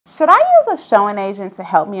Should I use a showing agent to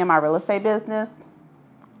help me in my real estate business?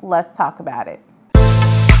 Let's talk about it.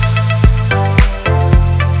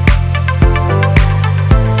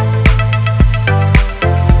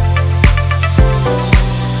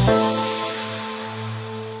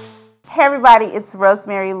 Hey everybody, it's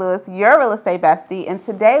Rosemary Lewis, your real estate bestie, and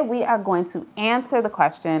today we are going to answer the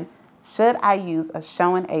question, should I use a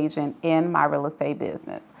showing agent in my real estate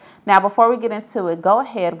business? Now, before we get into it, go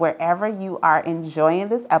ahead, wherever you are enjoying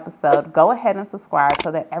this episode, go ahead and subscribe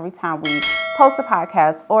so that every time we post a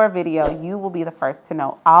podcast or a video, you will be the first to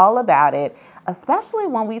know all about it, especially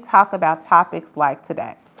when we talk about topics like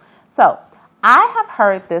today. So, I have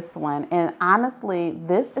heard this one, and honestly,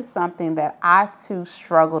 this is something that I too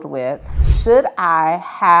struggled with. Should I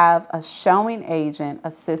have a showing agent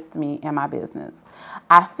assist me in my business?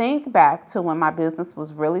 I think back to when my business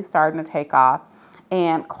was really starting to take off.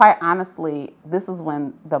 And quite honestly, this is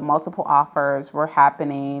when the multiple offers were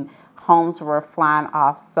happening. Homes were flying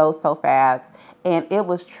off so fast. And it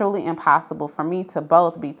was truly impossible for me to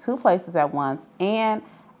both be two places at once and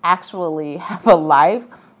actually have a life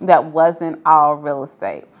that wasn't all real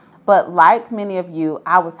estate. But like many of you,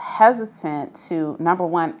 I was hesitant to, number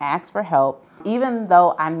one, ask for help. Even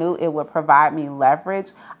though I knew it would provide me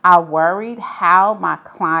leverage, I worried how my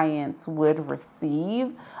clients would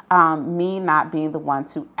receive me not being the one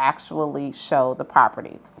to actually show the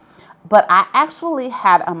properties. But I actually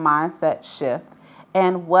had a mindset shift.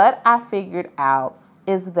 And what I figured out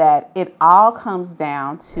is that it all comes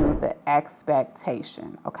down to the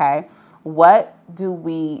expectation, okay? What do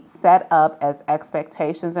we set up as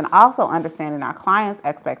expectations, and also understanding our client's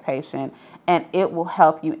expectation, and it will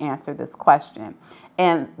help you answer this question.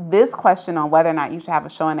 And this question on whether or not you should have a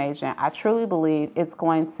showing agent, I truly believe it's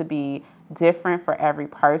going to be different for every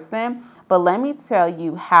person. But let me tell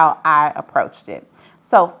you how I approached it.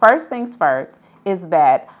 So first things first is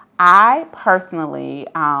that I personally,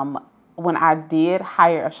 when I did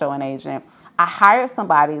hire a showing agent, I hired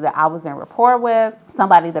somebody that I was in rapport with,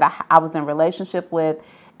 somebody that I was in relationship with.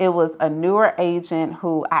 It was a newer agent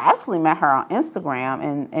who I actually met her on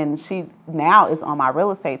Instagram, and she now is on my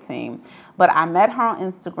real estate team. But I met her on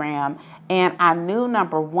Instagram, and I knew,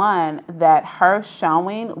 number one, that her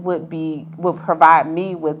showing would provide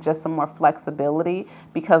me with just some more flexibility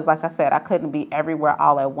because, like I said, I couldn't be everywhere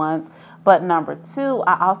all at once. But number two,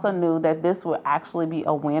 I also knew that this would actually be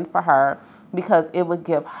a win for her, because it would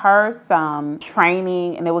give her some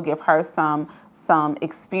training and it would give her some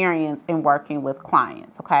experience in working with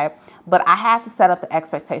clients, okay? But I had to set up the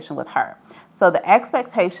expectation with her. So the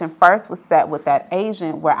expectation first was set with that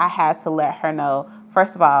agent, where I had to let her know,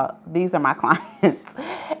 first of all, these are my clients.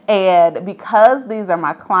 And because these are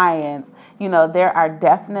my clients, you know, there are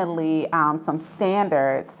definitely some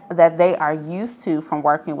standards that they are used to from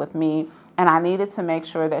working with me. And I needed to make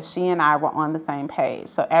sure that she and I were on the same page.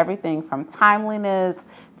 So everything from timeliness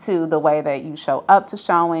to the way that you show up to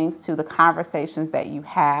showings to the conversations that you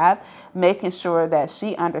have, making sure that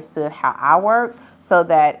she understood how I work so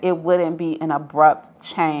that it wouldn't be an abrupt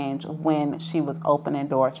change when she was opening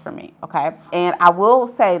doors for me, okay? And I will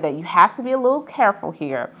say that you have to be a little careful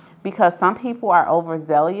here, because some people are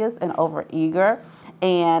overzealous and overeager,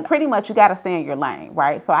 and pretty much you got to stay in your lane,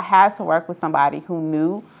 right? So I had to work with somebody who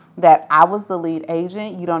knew that I was the lead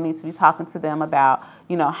agent. You don't need to be talking to them about,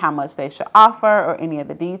 you know, how much they should offer or any of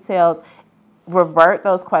the details. Revert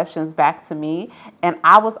those questions back to me. And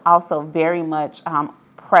I was also very much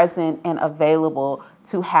present and available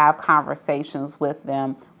to have conversations with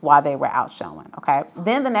them while they were out showing, okay?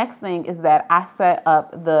 Then the next thing is that I set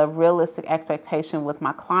up the realistic expectation with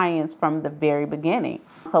my clients from the very beginning.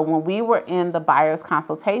 So when we were in the buyer's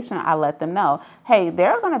consultation, I let them know, hey,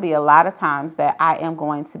 there are going to be a lot of times that I am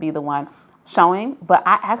going to be the one showing, but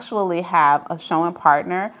I actually have a showing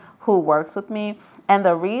partner who works with me. And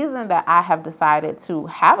the reason that I have decided to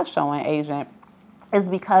have a showing agent is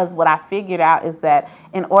because what I figured out is that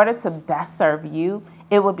in order to best serve you,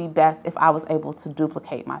 it would be best if I was able to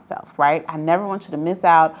duplicate myself, right? I never want you to miss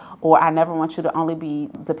out, or I never want you to only be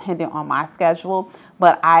dependent on my schedule,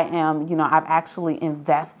 but I am, you know, I've actually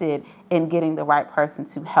invested in getting the right person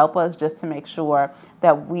to help us, just to make sure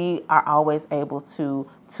that we are always able to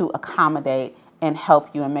accommodate and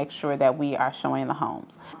help you and make sure that we are showing the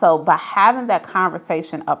homes. So by having that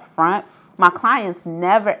conversation up front, my clients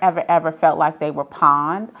never, ever felt like they were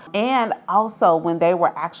pawned. And also when they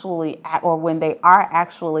were actually, or when they are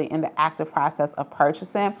actually in the active process of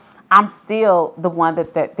purchasing, I'm still the one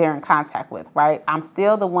that they're in contact with, right? I'm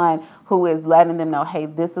still the one who is letting them know, hey,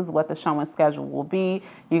 this is what the showing schedule will be.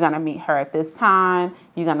 You're going to meet her at this time.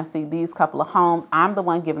 You're going to see these couple of homes. I'm the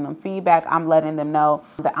one giving them feedback. I'm letting them know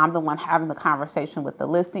that I'm the one having the conversation with the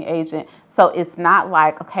listing agent. So it's not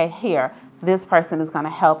like, okay, here, this person is going to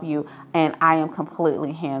help you, and I am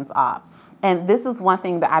completely hands off. And this is one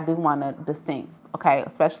thing that I do want to distinct, okay,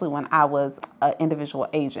 especially when I was an individual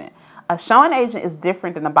agent. A showing agent is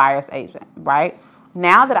different than a buyer's agent, right?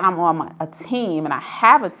 Now that I'm on a team and I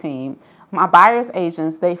have a team, my buyer's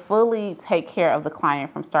agents, they fully take care of the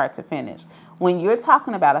client from start to finish. When you're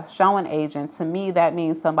talking about a showing agent, to me, that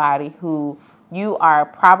means somebody who you are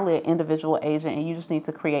probably an individual agent and you just need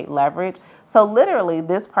to create leverage. So literally,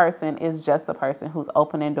 this person is just a person who's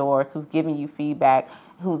opening doors, who's giving you feedback,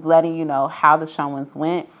 who's letting you know how the showings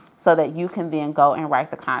went so that you can then go and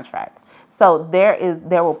write the contract. So there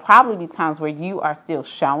will probably be times where you are still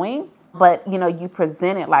showing, but you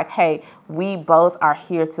present it like, hey, we both are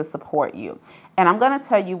here to support you. And I'm going to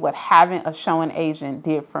tell you what having a showing agent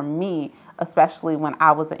did for me, especially when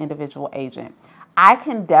I was an individual agent. I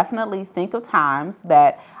can definitely think of times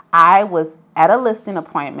that I was at a listing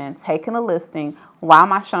appointment, taking a listing while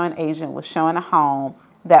my showing agent was showing a home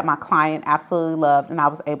that my client absolutely loved, and I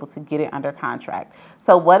was able to get it under contract.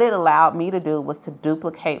 So what it allowed me to do was to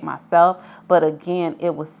duplicate myself, but again,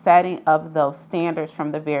 it was setting up those standards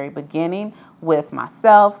from the very beginning with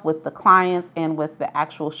myself, with the clients, and with the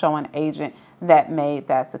actual showing agent that made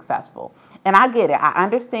that successful. And I get it. I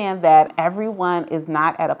understand that everyone is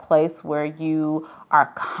not at a place where you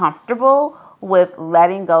are comfortable with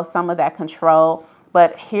letting go some of that control.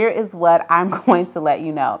 But here is what I'm going to let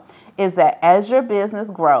you know, is that as your business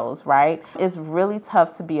grows, right, it's really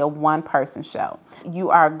tough to be a one-person show. You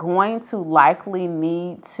are going to likely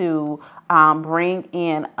need to bring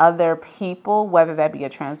in other people, whether that be a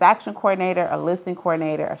transaction coordinator, a listing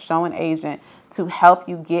coordinator, a showing agent, to help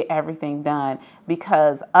you get everything done,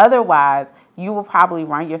 because otherwise you will probably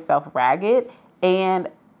run yourself ragged and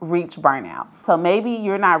reach burnout. So maybe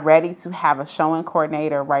you're not ready to have a showing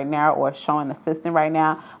coordinator right now or a showing assistant right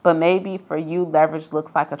now, but maybe for you, leverage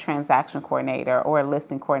looks like a transaction coordinator or a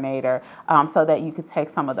listing coordinator, so that you can take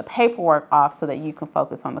some of the paperwork off so that you can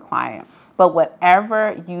focus on the client. But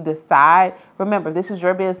whatever you decide, remember, this is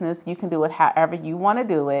your business. You can do it however you want to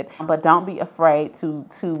do it, but don't be afraid to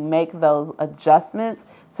make those adjustments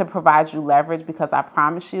to provide you leverage, because I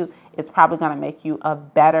promise you, it's probably going to make you a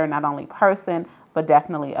better, not only person, but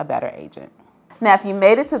definitely a better agent. Now, if you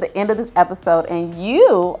made it to the end of this episode and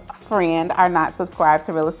you, friend, are not subscribed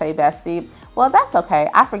to Real Estate Bestie, well, that's okay.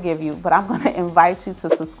 I forgive you, but I'm going to invite you to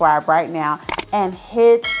subscribe right now and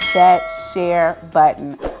hit that share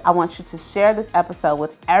button. I want you to share this episode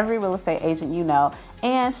with every real estate agent you know,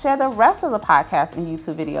 and share the rest of the podcast and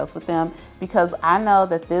YouTube videos with them, because I know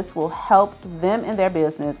that this will help them in their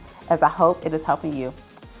business, as I hope it is helping you.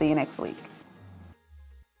 See you next week.